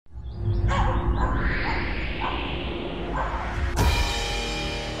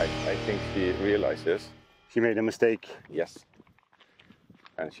think she realizes She made a mistake. yes,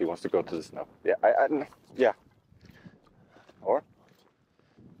 and she wants to go to the snow. Yeah, yeah. Or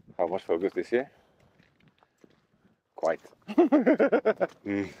how much focus this year? Quite.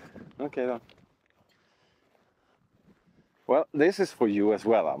 Okay then. Well, this is for you as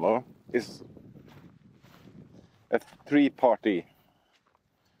well, Aamu. It's a 3-party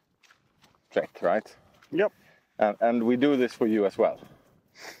trek, right? Yep. And we do this for you as well.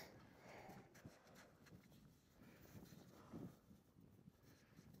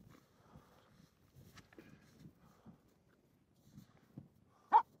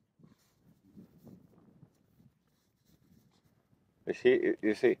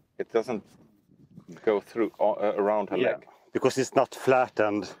 You see, it doesn't go through around her leg. Because it's not flat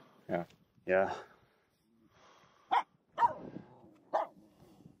and yeah.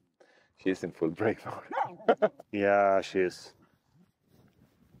 She's in full brake mode. Yeah, she is.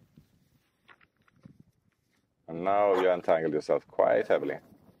 And now you entangled yourself quite heavily.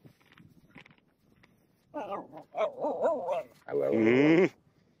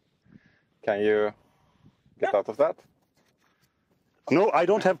 Can you get out of that? No, I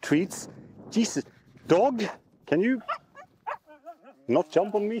don't have treats. Jesus, dog, can you not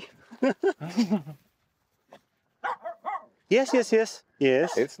jump on me? Yes.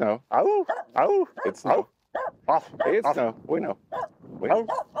 It's snow. Ow, ow, It's snow. off, It's off. snow. We know.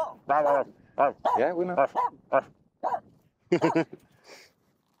 Yeah, we know.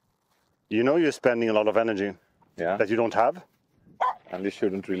 You know you're spending a lot of energy that you don't have. And you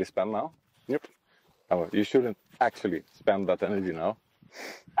shouldn't really spend now. Yep. Oh, you shouldn't actually spend that energy now.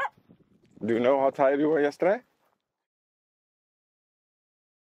 Do you know how tired you were yesterday?